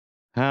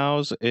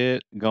How's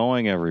it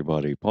going,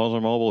 everybody?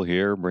 Pozermobil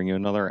here, bring you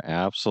another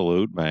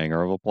absolute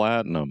banger of a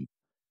platinum.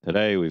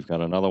 Today, we've got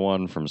another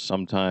one from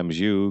Sometimes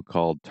You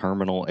called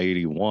Terminal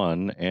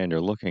 81, and you're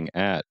looking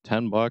at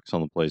 $10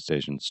 on the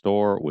PlayStation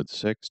Store with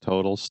 6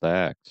 total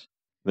stacks.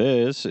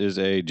 This is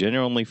a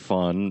genuinely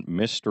fun,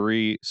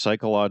 mystery,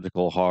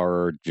 psychological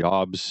horror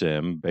job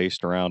sim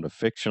based around a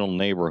fictional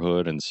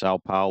neighborhood in Sao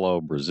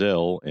Paulo,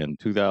 Brazil in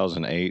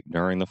 2008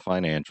 during the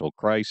financial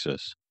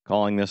crisis.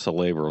 Calling this a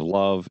labor of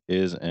love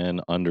is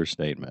an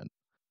understatement.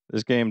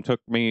 This game took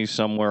me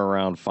somewhere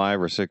around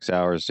 5 or 6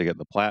 hours to get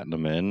the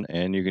platinum in,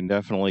 and you can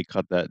definitely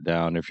cut that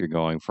down if you're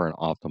going for an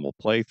optimal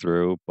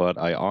playthrough, but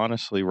I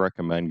honestly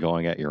recommend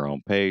going at your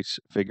own pace,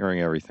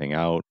 figuring everything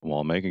out,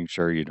 while making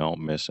sure you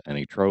don't miss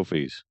any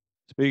trophies.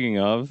 Speaking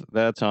of,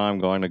 that's how I'm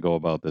going to go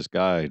about this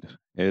guide.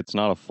 It's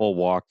not a full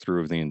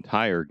walkthrough of the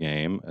entire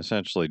game,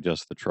 essentially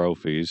just the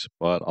trophies,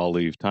 but I'll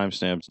leave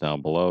timestamps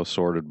down below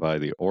sorted by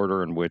the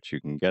order in which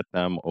you can get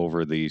them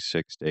over the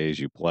 6 days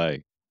you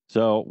play.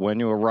 So, when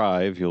you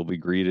arrive, you'll be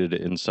greeted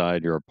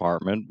inside your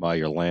apartment by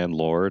your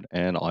landlord,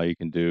 and all you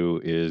can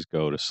do is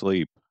go to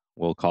sleep.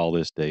 We'll call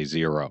this day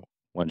 0.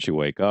 Once you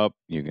wake up,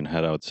 you can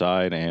head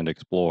outside and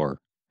explore.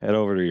 Head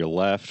over to your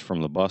left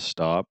from the bus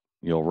stop.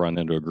 You'll run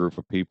into a group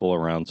of people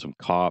around some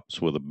cops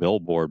with a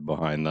billboard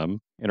behind them.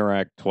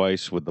 Interact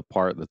twice with the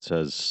part that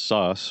says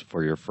sus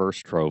for your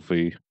first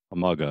trophy,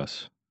 Among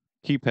Us.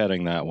 Keep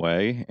heading that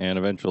way, and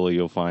eventually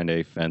you'll find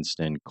a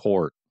fenced-in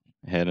court.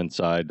 Head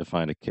inside to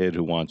find a kid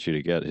who wants you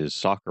to get his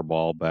soccer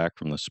ball back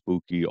from the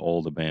spooky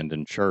old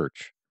abandoned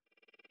church.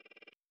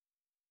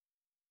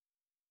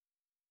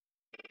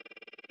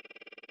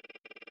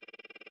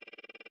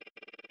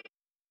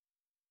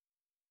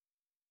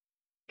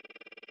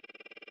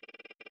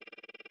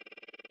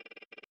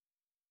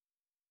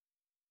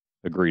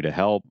 Agree to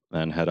help,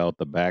 then head out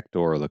the back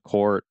door of the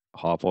court,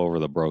 hop over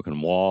the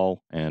broken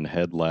wall, and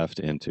head left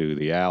into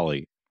the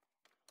alley.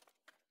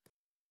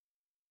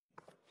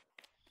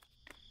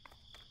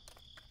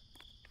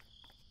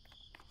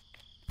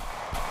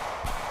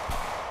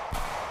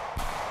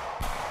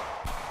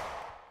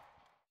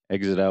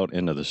 Exit out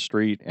into the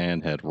street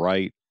and head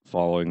right,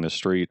 following the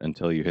street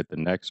until you hit the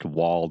next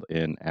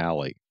walled-in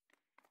alley.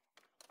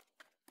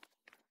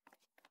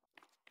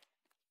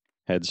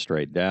 Head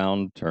straight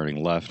down,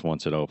 turning left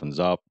once it opens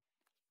up.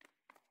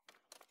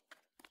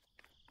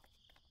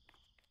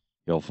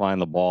 You'll find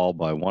the ball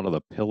by one of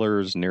the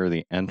pillars near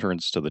the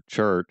entrance to the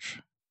church.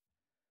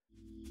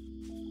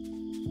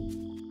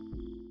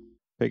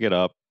 Pick it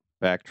up,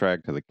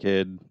 backtrack to the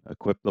kid,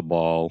 equip the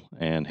ball,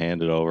 and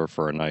hand it over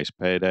for a nice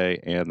payday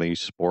and the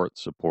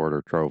Sports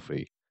Supporter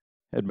Trophy.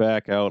 Head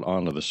back out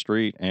onto the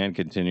street and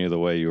continue the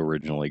way you were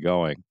originally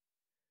going.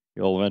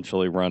 You'll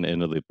eventually run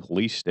into the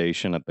police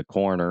station at the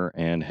corner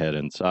and head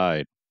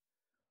inside.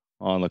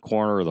 On the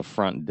corner of the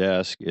front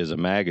desk is a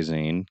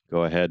magazine.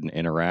 Go ahead and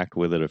interact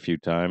with it a few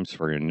times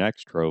for your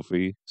next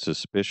trophy,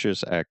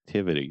 Suspicious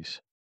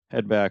Activities.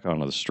 Head back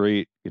onto the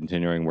street,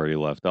 continuing where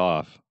you left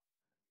off.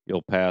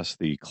 You'll pass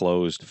the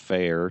closed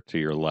fair to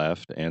your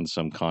left and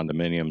some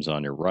condominiums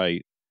on your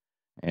right,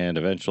 and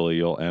eventually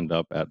you'll end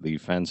up at the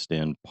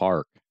fenced-in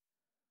park.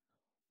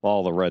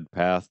 Follow the red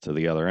path to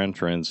the other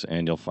entrance,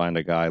 and you'll find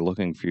a guy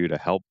looking for you to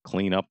help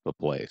clean up the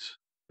place,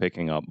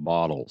 picking up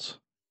bottles.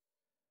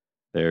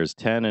 There's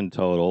 10 in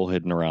total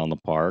hidden around the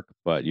park,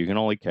 but you can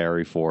only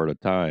carry 4 at a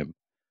time.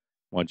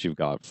 Once you've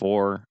got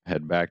 4,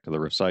 head back to the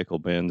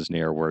recycle bins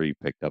near where you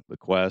picked up the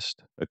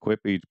quest,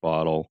 equip each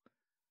bottle,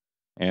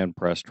 and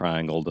press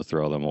triangle to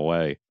throw them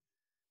away.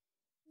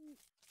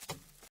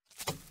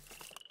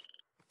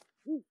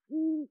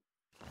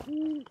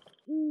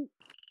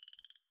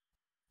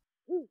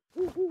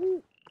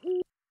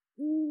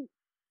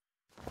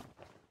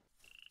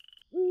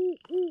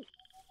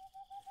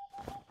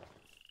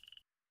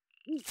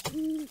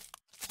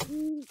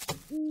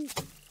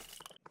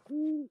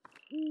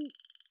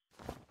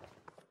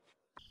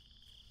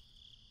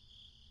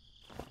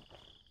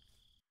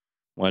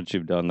 Once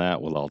you've done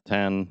that with all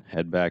 10,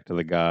 head back to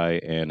the guy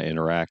and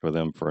interact with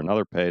him for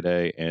another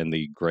payday and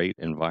the Great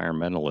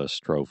Environmentalist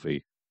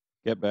Trophy.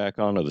 Get back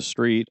onto the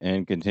street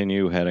and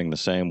continue heading the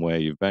same way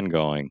you've been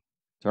going.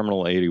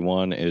 Terminal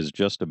 81 is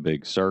just a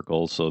big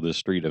circle, so this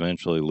street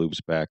eventually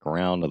loops back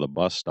around to the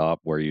bus stop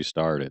where you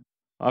started.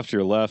 Off to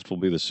your left will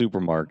be the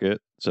supermarket,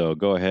 so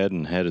go ahead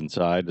and head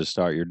inside to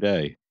start your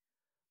day.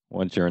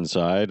 Once you're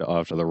inside,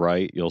 off to the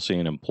right, you'll see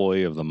an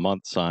Employee of the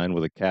Month sign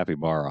with a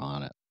capybara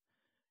on it.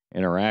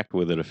 Interact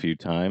with it a few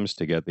times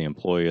to get the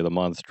Employee of the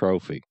Month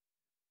trophy.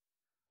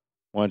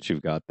 Once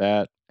you've got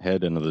that,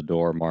 head into the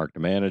door marked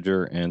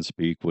Manager and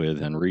speak with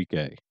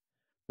Enrique.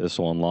 This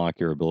will unlock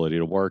your ability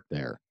to work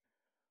there.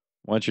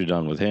 Once you're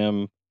done with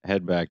him,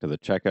 head back to the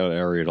checkout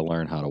area to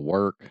learn how to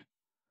work.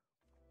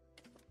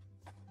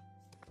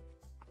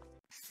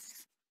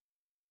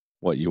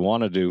 What you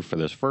want to do for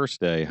this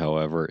first day,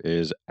 however,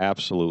 is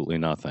absolutely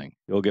nothing.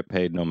 You'll get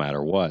paid no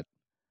matter what.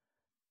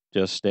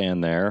 Just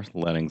stand there,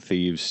 letting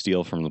thieves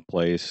steal from the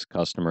place,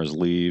 customers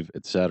leave,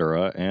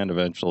 etc., and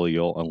eventually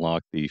you'll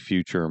unlock the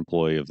Future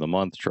Employee of the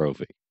Month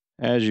trophy.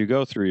 As you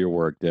go through your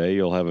workday,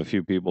 you'll have a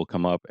few people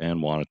come up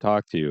and want to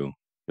talk to you.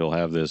 You'll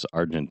have this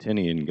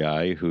Argentinian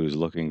guy who's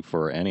looking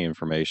for any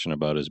information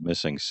about his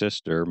missing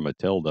sister,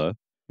 Matilda.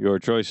 Your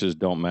choices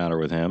don't matter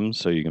with him,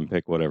 so you can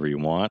pick whatever you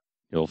want.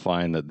 You'll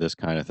find that this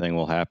kind of thing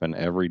will happen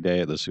every day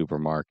at the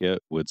supermarket,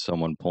 with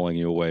someone pulling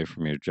you away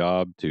from your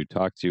job to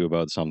talk to you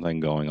about something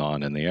going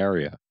on in the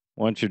area.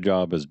 Once your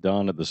job is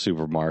done at the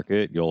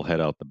supermarket, you'll head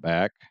out the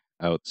back.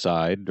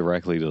 Outside,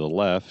 directly to the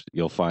left,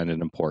 you'll find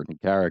an important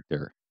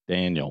character,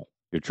 Daniel.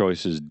 Your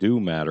choices do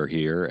matter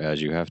here,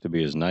 as you have to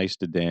be as nice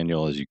to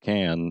Daniel as you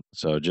can,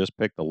 so just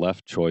pick the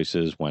left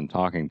choices when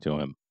talking to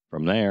him.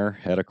 From there,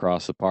 head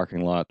across the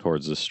parking lot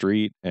towards the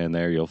street, and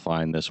there you'll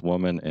find this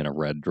woman in a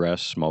red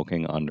dress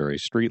smoking under a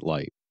street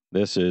light.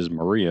 This is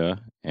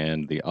Maria,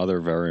 and the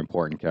other very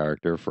important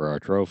character for our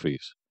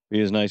trophies. Be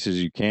as nice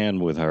as you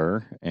can with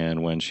her,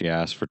 and when she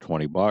asks for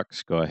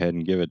 $20, go ahead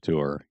and give it to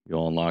her.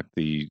 You'll unlock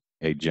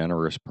a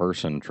generous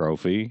person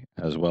trophy,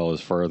 as well as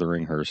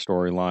furthering her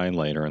storyline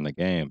later in the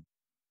game.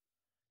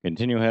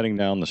 Continue heading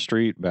down the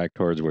street back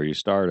towards where you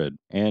started,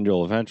 and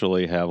you'll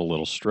eventually have a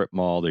little strip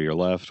mall to your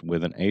left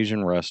with an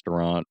Asian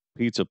restaurant,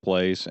 pizza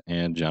place,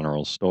 and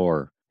general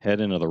store. Head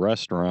into the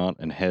restaurant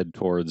and head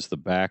towards the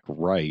back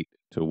right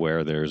to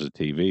where there's a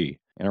TV.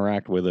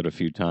 Interact with it a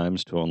few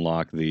times to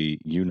unlock the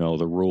You Know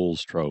the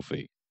Rules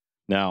trophy.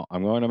 Now,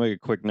 I'm going to make a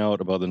quick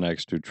note about the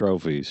next two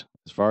trophies.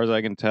 As far as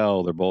I can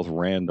tell, they're both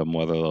random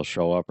whether they'll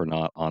show up or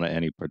not on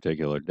any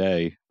particular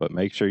day, but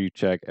make sure you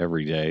check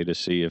every day to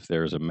see if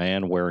there's a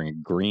man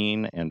wearing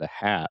green and a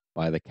hat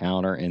by the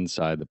counter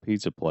inside the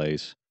pizza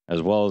place,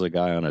 as well as a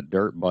guy on a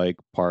dirt bike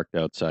parked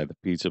outside the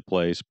pizza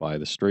place by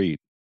the street.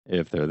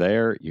 If they're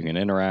there, you can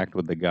interact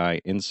with the guy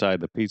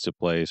inside the pizza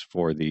place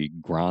for the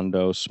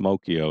Grando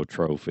Smokio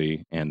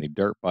trophy and the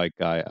dirt bike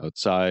guy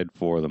outside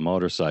for the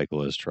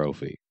motorcyclist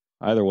trophy.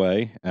 Either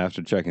way,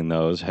 after checking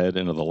those, head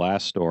into the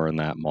last store in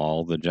that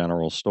mall, the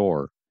general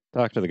store.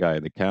 Talk to the guy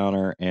at the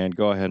counter and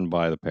go ahead and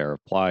buy the pair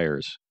of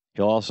pliers.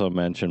 He'll also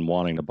mention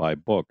wanting to buy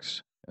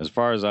books. As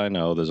far as I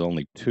know, there's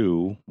only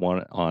two,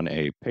 one on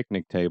a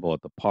picnic table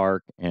at the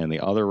park, and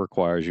the other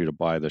requires you to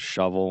buy the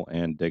shovel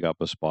and dig up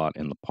a spot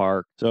in the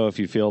park. So if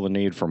you feel the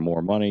need for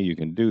more money, you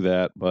can do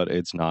that, but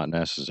it's not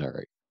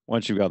necessary.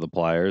 Once you've got the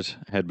pliers,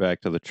 head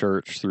back to the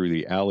church through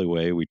the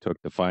alleyway we took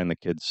to find the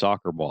kid's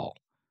soccer ball.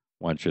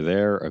 Once you're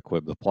there,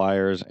 equip the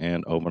pliers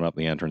and open up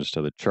the entrance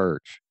to the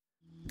church.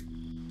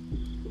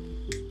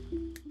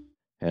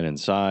 Head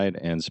inside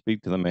and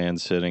speak to the man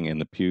sitting in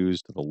the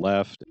pews to the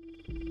left.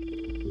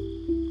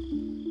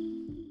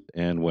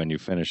 And when you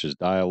finish his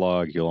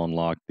dialogue, you'll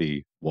unlock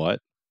the What?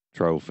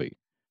 Trophy.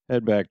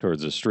 Head back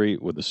towards the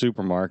street with the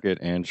supermarket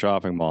and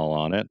shopping mall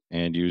on it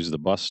and use the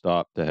bus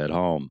stop to head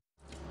home.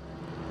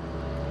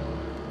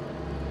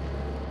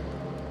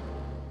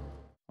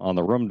 On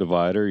the room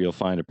divider, you'll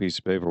find a piece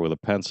of paper with a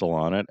pencil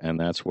on it, and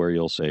that's where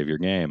you'll save your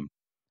game.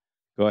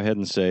 Go ahead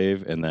and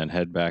save, and then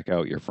head back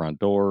out your front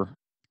door.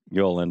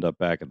 You'll end up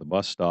back at the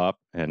bus stop,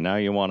 and now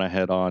you want to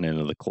head on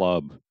into the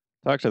club.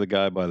 Talk to the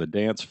guy by the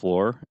dance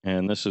floor,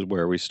 and this is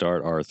where we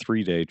start our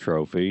 3-day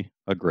trophy,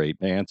 A Great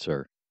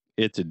Dancer.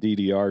 It's a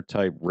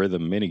DDR-type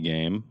rhythm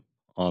minigame.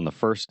 On the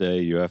first day,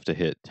 you have to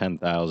hit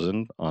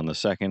 10,000. On the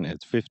second,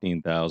 it's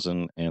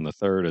 15,000. And the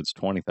third, it's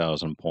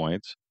 20,000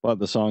 points. But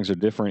the songs are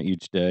different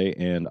each day,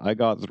 and I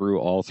got through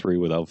all three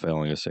without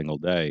failing a single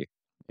day.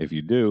 If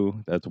you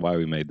do, that's why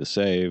we made the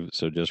save,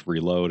 so just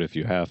reload if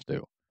you have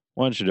to.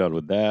 Once you're done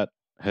with that,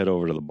 head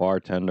over to the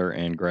bartender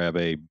and grab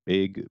a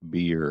big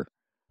beer.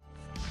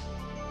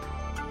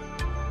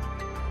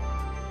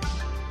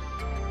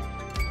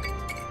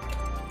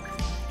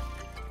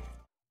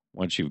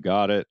 Once you've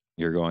got it,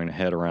 you're going to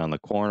head around the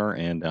corner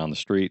and down the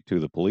street to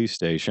the police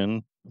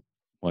station.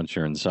 Once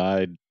you're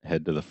inside,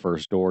 head to the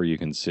first door you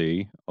can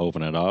see,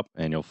 open it up,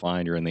 and you'll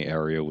find you're in the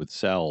area with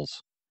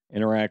cells.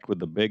 Interact with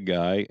the big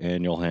guy,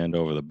 and you'll hand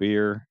over the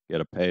beer,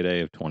 get a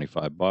payday of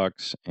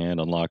 $25, and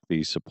unlock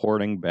the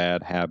Supporting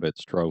Bad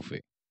Habits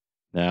trophy.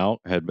 Now,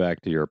 head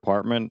back to your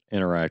apartment,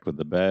 interact with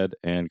the bed,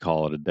 and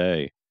call it a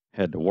day.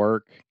 Head to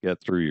work,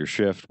 get through your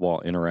shift while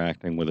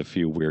interacting with a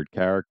few weird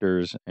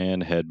characters,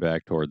 and head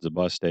back towards the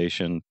bus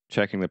station,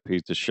 checking the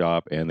pizza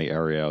shop and the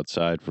area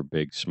outside for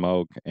Big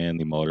Smoke and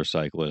the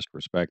motorcyclist,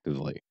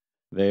 respectively.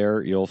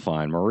 There, you'll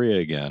find Maria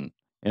again.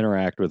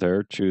 Interact with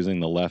her, choosing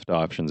the left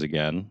options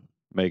again.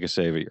 Make a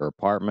save at your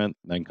apartment,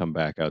 then come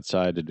back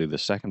outside to do the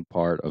second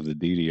part of the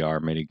DDR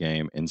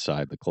minigame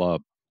inside the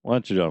club.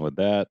 Once you're done with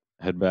that,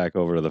 head back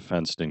over to the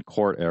fenced-in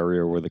court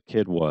area where the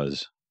kid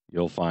was.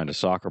 You'll find a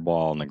soccer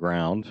ball on the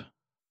ground,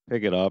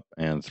 pick it up,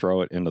 and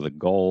throw it into the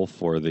goal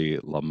for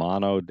the La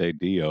Mano de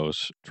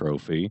Dios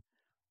trophy.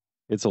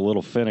 It's a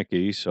little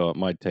finicky, so it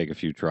might take a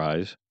few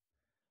tries.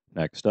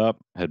 Next up,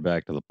 head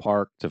back to the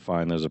park to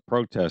find there's a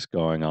protest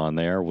going on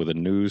there with a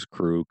news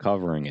crew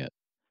covering it.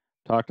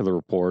 Talk to the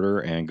reporter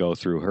and go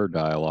through her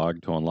dialogue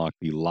to unlock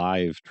the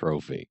live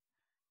trophy.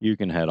 You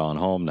can head on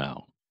home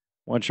now.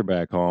 Once you're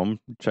back home,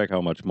 check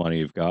how much money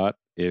you've got.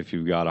 If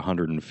you've got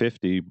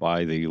 150,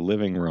 buy the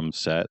living room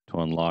set to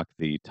unlock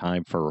the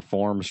Time for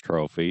Reforms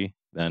trophy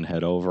Then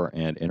head over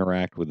and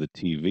interact with the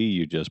TV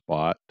you just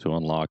bought to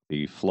unlock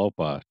the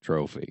Flopa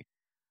trophy.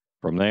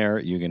 From there,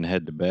 you can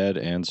head to bed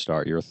and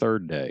start your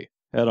third day.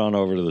 Head on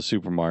over to the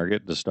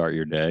supermarket to start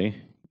your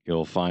day.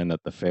 You'll find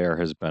that the fair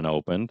has been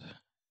opened.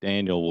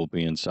 Daniel will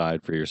be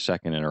inside for your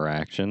second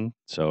interaction,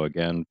 so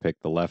again, pick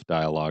the left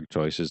dialogue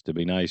choices to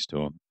be nice to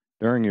him.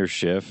 During your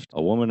shift,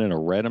 a woman in a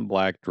red and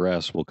black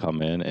dress will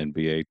come in and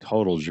be a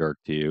total jerk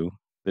to you.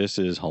 This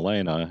is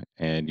Helena,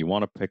 and you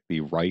want to pick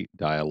the right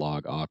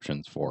dialogue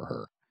options for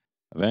her.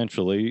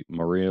 Eventually,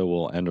 Maria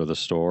will enter the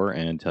store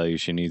and tell you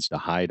she needs to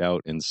hide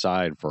out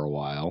inside for a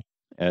while.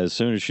 As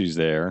soon as she's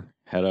there,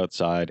 head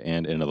outside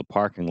and into the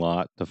parking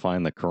lot to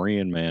find the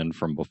Korean man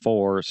from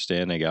before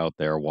standing out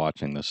there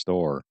watching the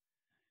store.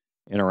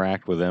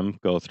 Interact with him,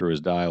 go through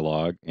his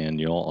dialogue, and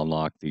you'll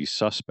unlock the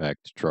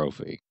suspect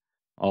trophy.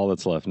 All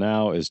that's left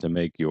now is to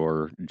make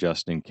your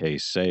just in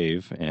case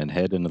save and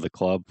head into the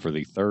club for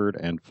the third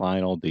and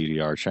final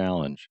DDR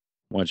challenge.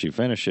 Once you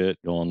finish it,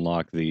 you'll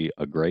unlock the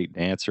A Great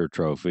Dancer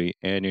trophy,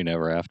 and you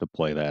never have to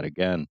play that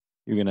again.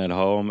 You can head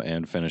home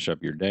and finish up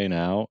your day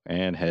now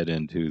and head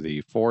into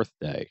the fourth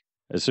day.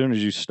 As soon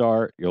as you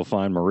start, you'll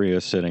find Maria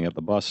sitting at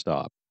the bus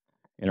stop.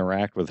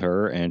 Interact with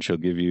her, and she'll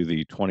give you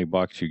the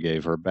 $20 you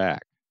gave her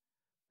back.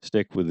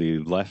 Stick with the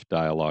left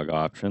dialogue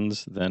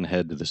options, then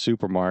head to the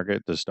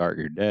supermarket to start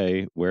your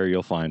day, where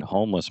you'll find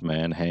homeless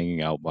man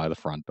hanging out by the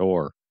front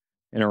door.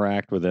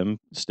 Interact with him,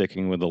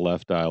 sticking with the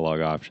left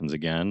dialogue options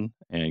again,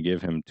 and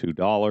give him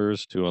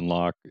 $2 to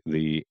unlock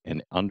the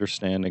An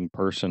Understanding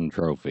Person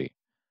trophy.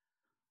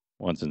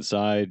 Once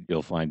inside,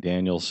 you'll find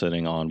Daniel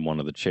sitting on one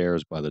of the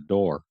chairs by the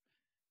door.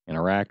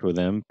 Interact with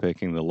him,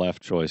 picking the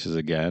left choices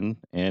again,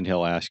 and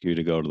he'll ask you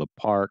to go to the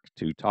park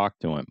to talk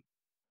to him.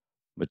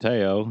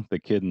 Mateo, the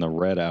kid in the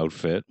red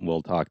outfit,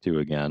 will talk to you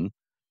again.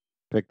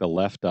 Pick the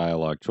left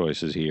dialogue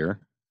choices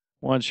here.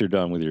 Once you're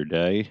done with your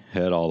day,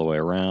 head all the way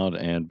around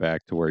and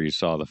back to where you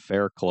saw the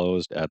fair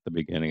closed at the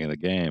beginning of the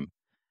game.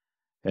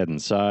 Head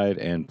inside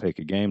and pick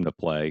a game to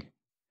play.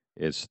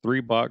 It's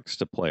 $3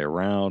 to play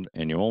around,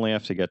 and you only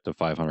have to get to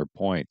 500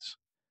 points.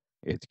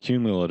 It's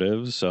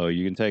cumulative, so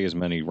you can take as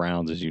many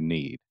rounds as you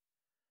need.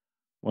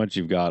 Once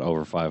you've got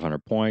over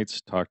 500 points,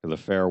 talk to the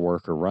fair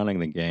worker running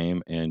the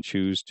game and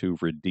choose to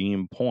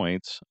redeem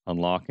points,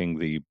 unlocking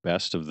the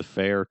Best of the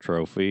Fair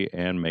trophy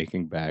and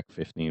making back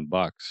 $15.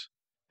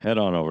 Head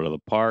on over to the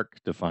park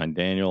to find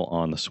Daniel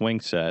on the swing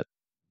set.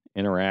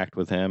 Interact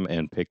with him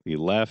and pick the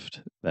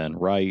left, then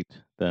right,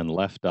 then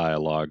left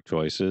dialogue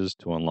choices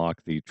to unlock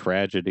the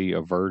Tragedy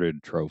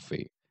Averted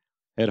trophy.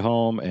 Head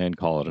home and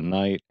call it a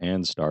night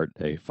and start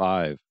day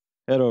 5.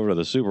 Head over to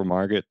the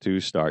supermarket to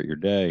start your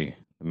day.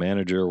 The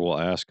manager will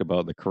ask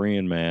about the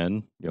Korean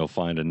man. You'll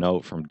find a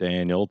note from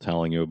Daniel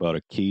telling you about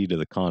a key to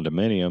the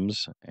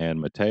condominiums,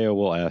 and Mateo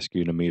will ask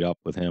you to meet up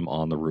with him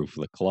on the roof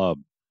of the club.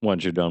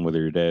 Once you're done with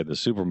your day at the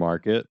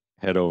supermarket,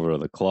 head over to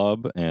the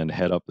club and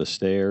head up the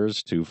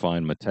stairs to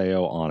find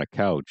Mateo on a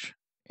couch.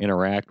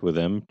 Interact with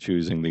him,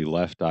 choosing the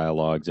left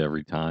dialogues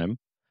every time.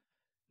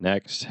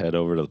 Next, head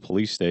over to the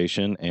police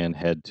station and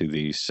head to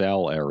the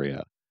cell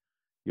area.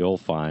 You'll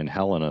find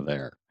Helena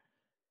there.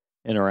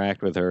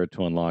 Interact with her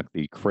to unlock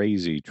the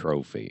Crazy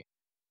trophy.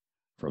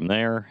 From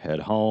there, head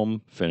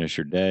home, finish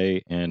your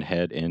day, and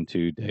head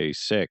into day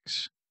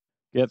 6.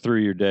 Get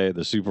through your day at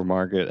the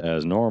supermarket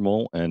as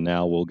normal, and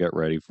now we'll get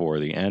ready for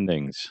the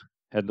endings.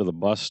 Head to the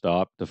bus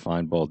stop to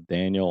find both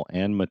Daniel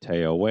and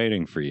Mateo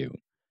waiting for you.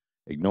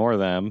 Ignore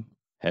them,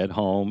 head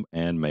home,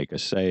 and make a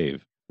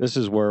save. This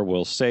is where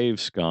we'll save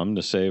Scum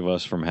to save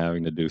us from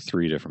having to do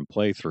 3 different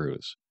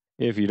playthroughs.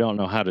 If you don't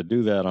know how to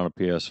do that on a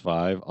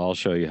PS5, I'll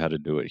show you how to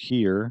do it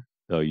here,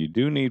 though you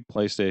do need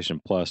PlayStation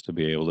Plus to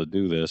be able to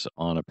do this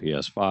on a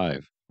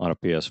PS5. On a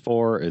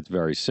PS4, it's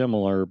very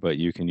similar, but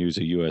you can use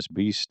a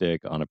USB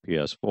stick on a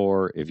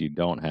PS4 if you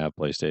don't have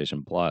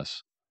PlayStation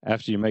Plus.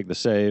 After you make the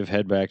save,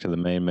 head back to the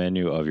main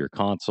menu of your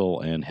console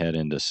and head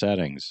into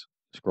Settings.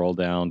 Scroll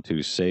down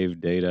to Save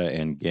Data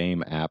and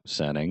Game App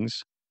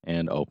Settings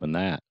and open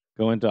that.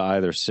 Go into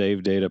either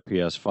Save Data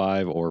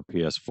PS5 or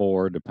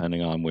PS4,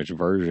 depending on which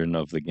version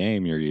of the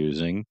game you're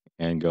using,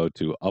 and go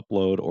to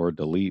Upload or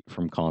Delete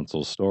from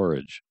console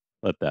storage.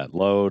 Let that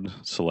load,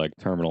 select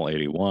Terminal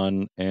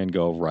 81, and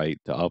go right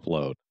to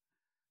Upload.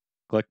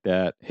 Click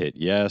that, hit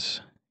Yes,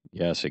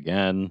 Yes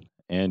again,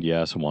 and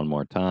Yes one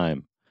more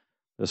time.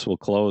 This will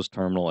close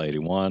Terminal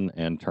 81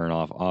 and turn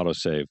off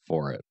autosave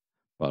for it,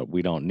 but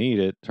we don't need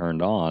it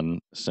turned on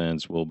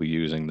since we'll be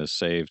using this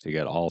save to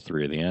get all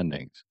 3 of the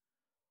endings.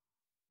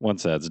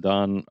 Once that's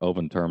done,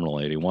 open Terminal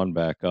 81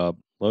 back up,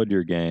 load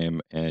your game,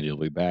 and you'll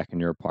be back in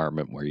your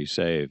apartment where you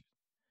saved.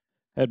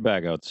 Head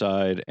back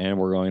outside, and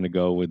we're going to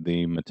go with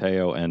the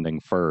Mateo ending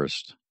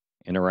first.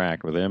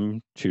 Interact with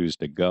him, choose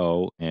to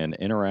go, and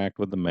interact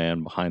with the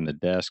man behind the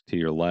desk to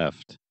your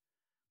left.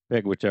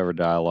 Pick whichever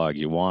dialogue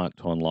you want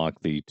to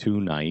unlock the Too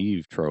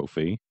Naive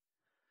trophy.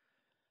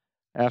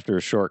 After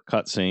a short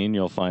cutscene,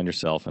 you'll find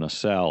yourself in a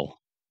cell.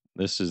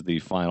 This is the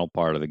final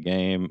part of the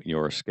game,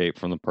 your escape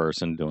from the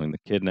person doing the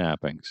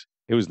kidnappings.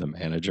 It was the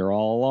manager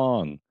all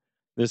along.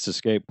 This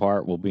escape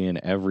part will be in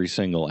every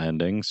single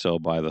ending, so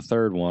by the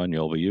third one,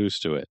 you'll be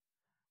used to it.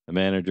 The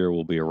manager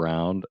will be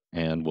around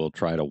and will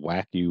try to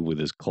whack you with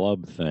his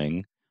club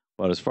thing,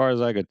 but as far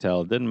as I could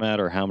tell, it didn't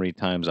matter how many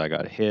times I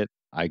got hit,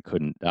 I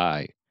couldn't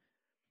die.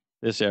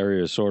 This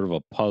area is sort of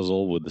a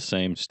puzzle with the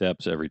same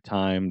steps every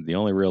time. The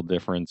only real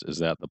difference is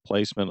that the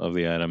placement of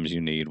the items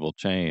you need will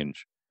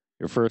change.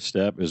 Your first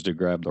step is to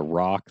grab the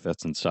rock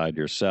that's inside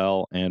your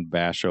cell and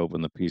bash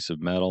open the piece of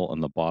metal on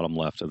the bottom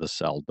left of the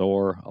cell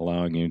door,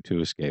 allowing you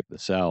to escape the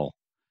cell.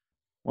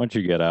 Once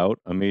you get out,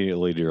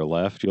 immediately to your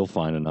left, you'll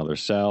find another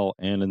cell,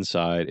 and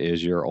inside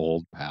is your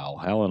old pal,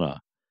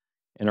 Helena.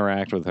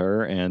 Interact with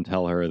her and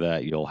tell her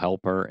that you'll help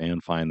her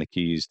and find the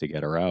keys to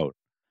get her out.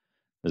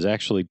 There's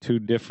actually two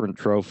different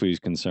trophies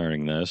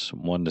concerning this,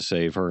 one to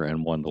save her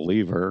and one to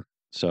leave her,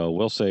 so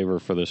we'll save her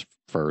for this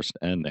first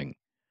ending.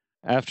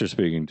 After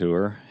speaking to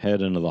her,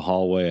 head into the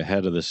hallway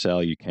ahead of the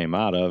cell you came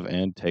out of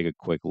and take a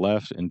quick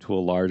left into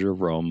a larger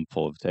room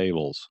full of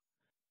tables.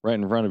 Right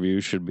in front of you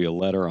should be a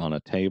letter on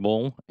a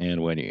table,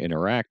 and when you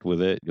interact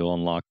with it, you'll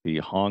unlock the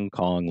Hong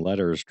Kong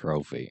Letters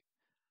trophy.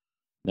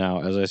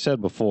 Now, as I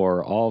said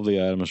before, all of the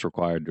items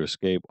required to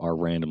escape are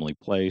randomly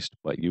placed,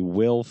 but you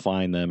will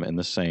find them in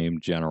the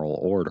same general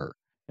order.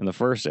 In the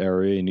first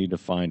area, you need to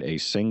find a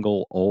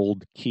single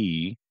old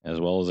key, as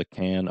well as a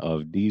can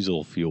of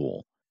diesel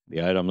fuel.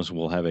 The items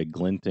will have a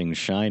glinting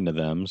shine to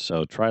them,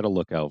 so try to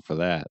look out for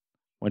that.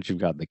 Once you've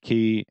got the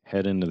key,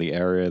 head into the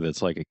area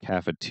that's like a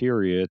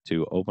cafeteria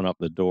to open up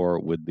the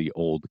door with the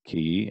old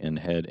key and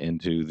head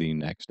into the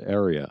next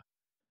area.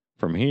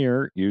 From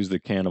here, use the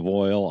can of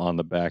oil on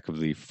the back of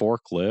the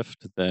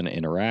forklift, then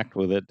interact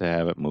with it to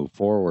have it move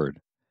forward.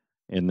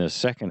 In this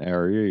second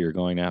area, you're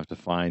going to have to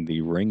find the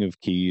ring of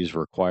keys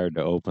required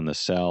to open the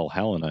cell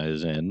Helena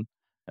is in,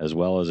 as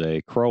well as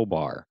a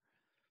crowbar.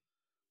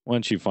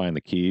 Once you find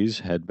the keys,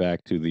 head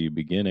back to the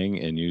beginning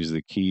and use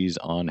the keys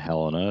on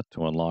Helena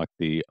to unlock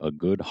the A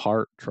Good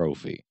Heart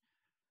trophy.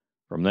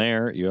 From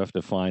there, you have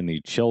to find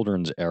the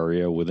children's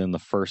area within the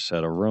first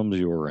set of rooms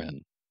you were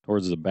in.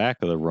 Towards the back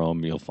of the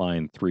room, you'll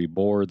find 3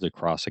 boards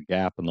across a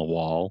gap in the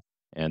wall,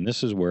 and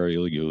this is where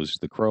you'll use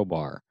the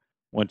crowbar.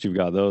 Once you've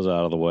got those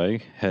out of the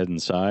way, head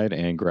inside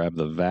and grab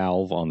the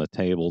valve on the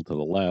table to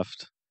the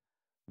left.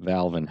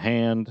 Valve in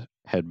hand,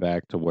 head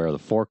back to where the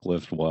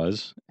forklift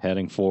was,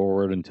 heading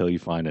forward until you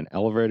find an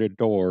elevator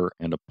door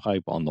and a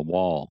pipe on the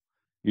wall.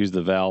 Use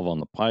the valve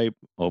on the pipe,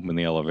 open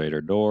the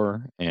elevator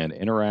door, and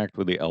interact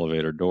with the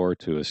elevator door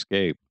to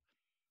escape.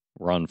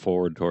 Run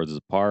forward towards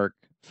the park,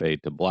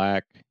 fade to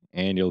black,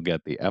 and you'll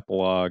get the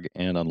epilogue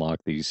and unlock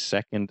the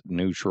second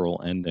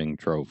neutral ending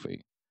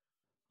trophy.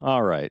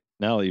 All right,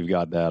 now that you've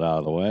got that out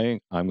of the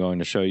way, I'm going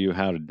to show you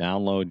how to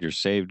download your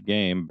saved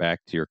game back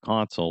to your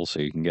console so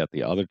you can get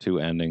the other 2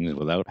 endings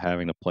without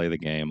having to play the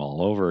game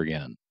all over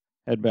again.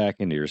 Head back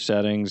into your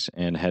settings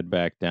and head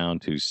back down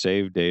to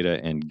Save Data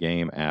and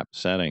Game App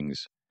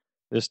Settings.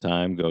 This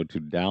time, go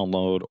to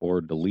Download or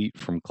Delete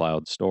from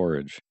Cloud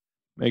Storage.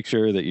 Make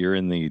sure that you're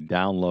in the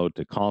Download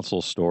to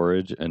Console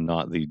Storage and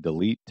not the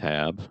Delete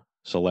tab.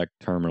 Select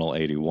Terminal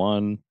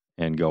 81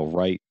 and go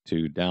right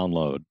to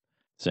Download.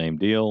 Same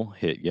deal,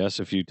 hit yes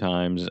a few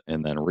times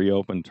and then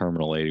reopen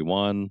Terminal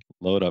 81,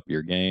 load up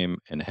your game,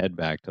 and head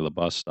back to the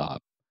bus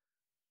stop.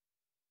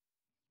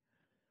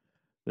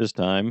 This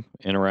time,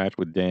 interact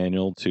with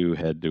Daniel to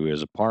head to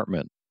his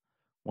apartment.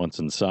 Once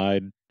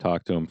inside,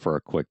 talk to him for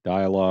a quick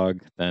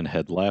dialogue, then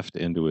head left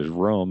into his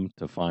room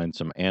to find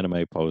some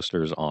anime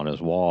posters on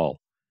his wall.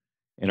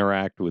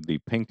 Interact with the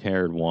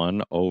pink-haired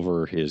one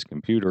over his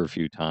computer a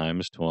few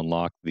times to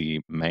unlock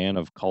the Man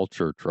of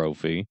Culture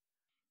trophy,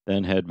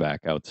 then head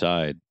back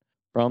outside.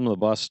 From the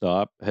bus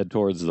stop, head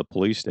towards the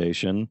police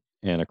station,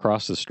 and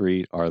across the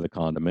street are the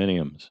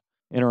condominiums.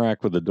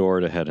 Interact with the door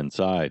to head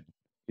inside.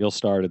 You'll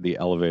start at the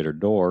elevator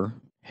door,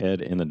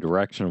 head in the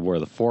direction of where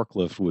the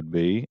forklift would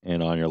be,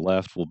 and on your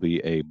left will be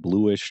a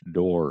bluish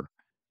door.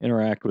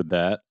 Interact with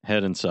that,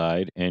 head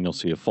inside, and you'll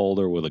see a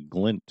folder with a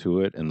glint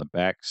to it in the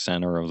back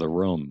center of the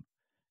room.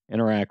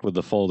 Interact with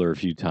the folder a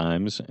few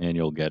times, and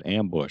you'll get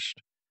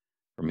ambushed.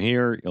 From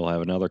here, you'll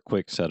have another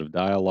quick set of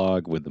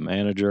dialogue with the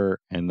manager,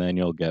 and then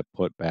you'll get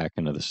put back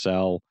into the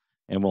cell,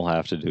 and we'll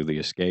have to do the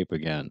escape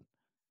again.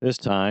 This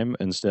time,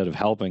 instead of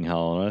helping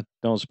Helena,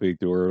 don't speak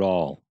to her at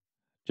all.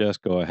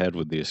 Just go ahead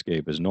with the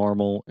escape as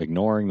normal,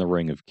 ignoring the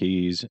ring of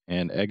keys,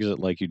 and exit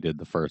like you did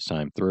the first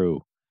time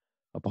through.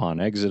 Upon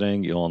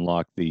exiting, you'll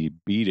unlock the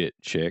Beat It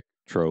Chick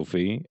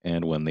trophy,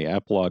 and when the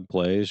epilogue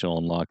plays, you'll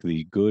unlock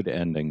the Good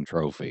Ending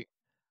trophy.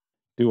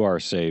 Do our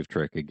save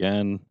trick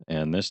again,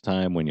 and this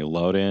time when you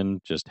load in,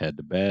 just head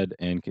to bed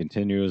and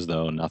continue as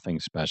though nothing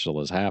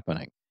special is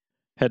happening.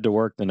 Head to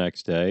work the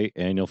next day,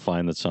 and you'll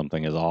find that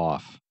something is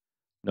off.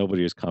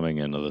 Nobody is coming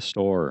into the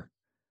store.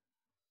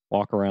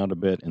 Walk around a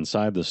bit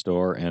inside the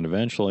store, and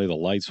eventually the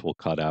lights will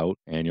cut out,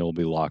 and you'll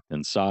be locked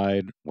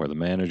inside, where the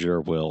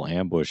manager will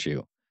ambush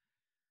you.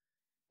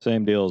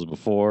 Same deal as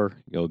before.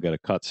 You'll get a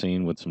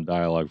cutscene with some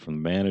dialogue from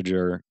the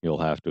manager.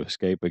 You'll have to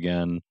escape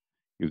again.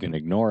 You can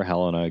ignore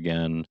Helena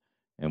again,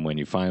 And when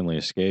you finally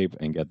escape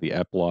and get the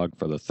epilogue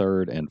for the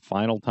third and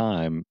final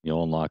time,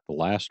 you'll unlock the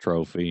last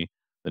trophy,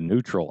 the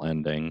neutral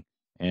ending,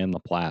 and the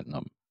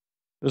platinum.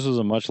 This is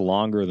a much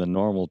longer than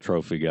normal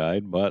trophy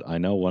guide, but I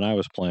know when I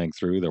was playing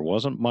through, there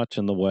wasn't much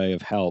in the way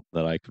of help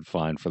that I could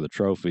find for the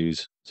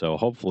trophies, so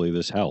hopefully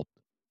this helped.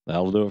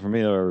 That'll do it for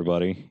me, though,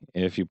 everybody.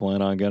 If you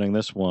plan on getting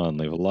this one,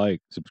 leave a like,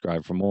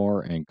 subscribe for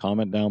more, and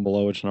comment down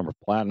below which number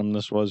platinum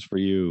this was for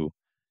you.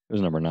 It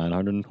was number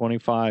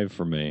 925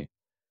 for me.